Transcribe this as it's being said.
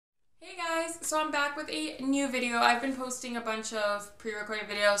so I'm back with a new video. I've been posting a bunch of pre-recorded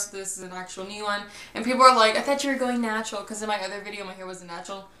videos, so this is an actual new one. And people are like, I thought you were going natural, because in my other video my hair wasn't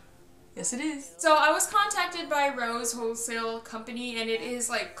natural. Yes, it is. So I was contacted by Rosewholesale company, and it is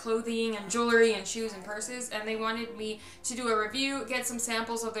like clothing and jewelry and shoes and purses, and they wanted me to do a review, get some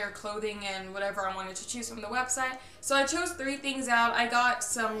samples of their clothing and whatever I wanted to choose from the website. So I chose 3 things out. I got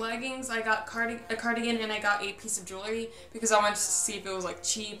some leggings, I got a cardigan, and I got a piece of jewelry because I wanted to see if it was like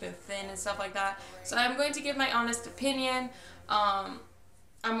cheap and thin and stuff like that. So I'm going to give my honest opinion.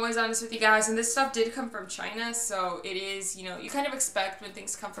 I'm always honest with you guys, and this stuff did come from China, so it is, you know, you kind of expect when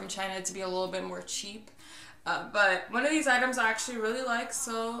things come from China to be a little bit more cheap. But one of these items I actually really like,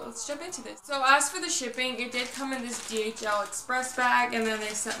 so let's jump into this. So as for the shipping, it did come in this DHL Express bag, and then they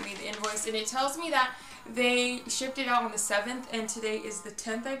sent me the invoice, and it tells me that they shipped it out on the 7th, and today is the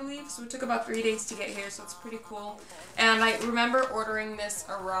 10th, I believe, so it took about 3 days to get here, so it's pretty cool. And I remember ordering this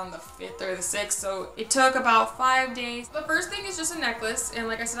around the 5th or the 6th, so it took about 5 days. The first thing is just a necklace, and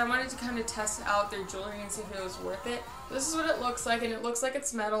like I said, I wanted to kind of test out their jewelry and see if it was worth it. This is what it looks like, and it looks like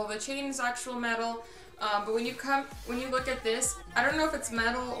it's metal. The chain is actual metal, but when you look at this, I don't know if it's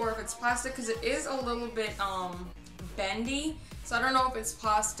metal or if it's plastic, because it is a little bit bendy, so I don't know if it's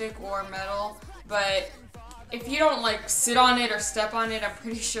plastic or metal. But if you don't like sit on it or step on it, I'm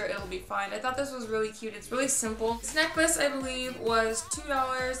pretty sure it'll be fine. I thought this was really cute. It's really simple. This necklace, I believe, was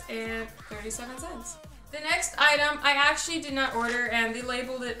 $2.37. The next item I actually did not order, and they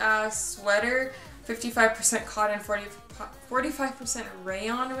labeled it as sweater, 55% cotton, 45%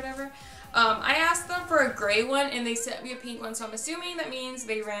 rayon or whatever. I asked them for a gray one, and they sent me a pink one, so I'm assuming that means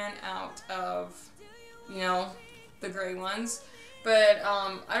they ran out of, you know, the gray ones. But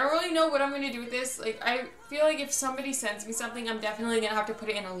I don't really know what I'm going to do with this. Like, I feel like if somebody sends me something, I'm definitely going to have to put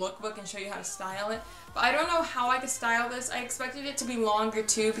it in a lookbook and show you how to style it. But I don't know how I could style this. I expected it to be longer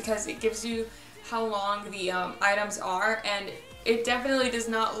too, because it gives you how long the items are, and it definitely does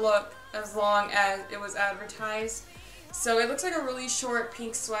not look as long as it was advertised. So it looks like a really short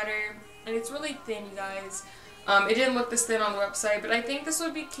pink sweater, and it's really thin, you guys. It didn't look this thin on the website, but I think this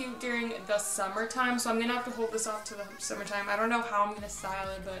would be cute during the summertime, so I'm going to have to hold this off to the summertime. I don't know how I'm going to style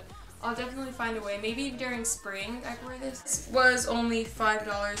it, but I'll definitely find a way. Maybe during spring I could wear this. This was only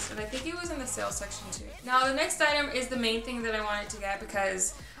 $5, and I think it was in the sales section too. Now the next item is the main thing that I wanted to get,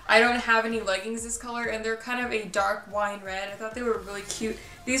 because I don't have any leggings this color, and they're kind of a dark wine red. I thought they were really cute.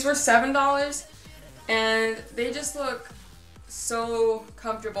 These were $7, and they just look so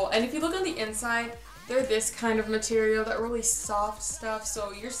comfortable. And if you look on the inside, they're this kind of material, that really soft stuff,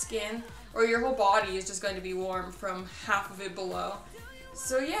 so your skin or your whole body is just going to be warm from half of it below.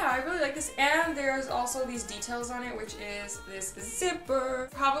 So yeah, I really like this, and there's also these details on it, which is this zipper.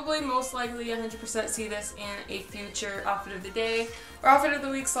 Probably most likely 100% see this in a future outfit of the day or outfit of the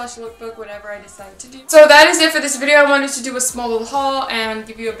week / lookbook, whatever I decide to do. So that is it for this video. I wanted to do a small little haul and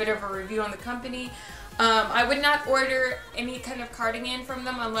give you a bit of a review on the company. I would not order any kind of cardigan from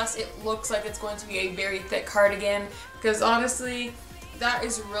them unless it looks like it's going to be a very thick cardigan, because honestly, that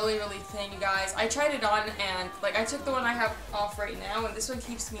is really, really thin, you guys. I tried it on, and like I took the one I have off right now, and this one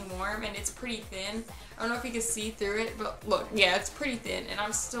keeps me warm, and it's pretty thin. I don't know if you can see through it, but look, yeah, it's pretty thin, and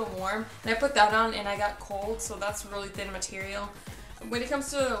I'm still warm. And I put that on, and I got cold, so that's really thin material. When it comes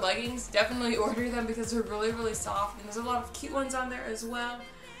to the leggings, definitely order them because they're really, really soft, and there's a lot of cute ones on there as well.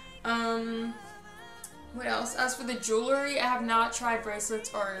 What else? As for the jewelry, I have not tried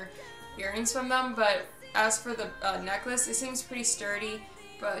bracelets or earrings from them, but as for the necklace, it seems pretty sturdy.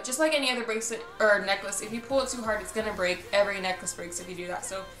 But just like any other bracelet or necklace, if you pull it too hard, it's gonna break. Every necklace breaks if you do that,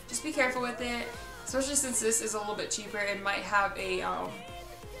 so just be careful with it. Especially since this is a little bit cheaper, it might have a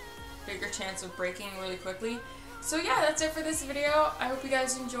bigger chance of breaking really quickly. So yeah, that's it for this video. I hope you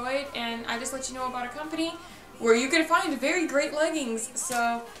guys enjoyed, and I just let you know about a company where you can find very great leggings.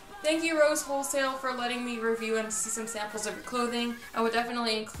 So thank you, Rosewholesale, for letting me review and see some samples of your clothing. I will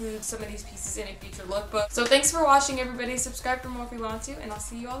definitely include some of these pieces in a future lookbook. So thanks for watching, everybody. Subscribe for more if you want to, and I'll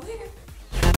see you all later.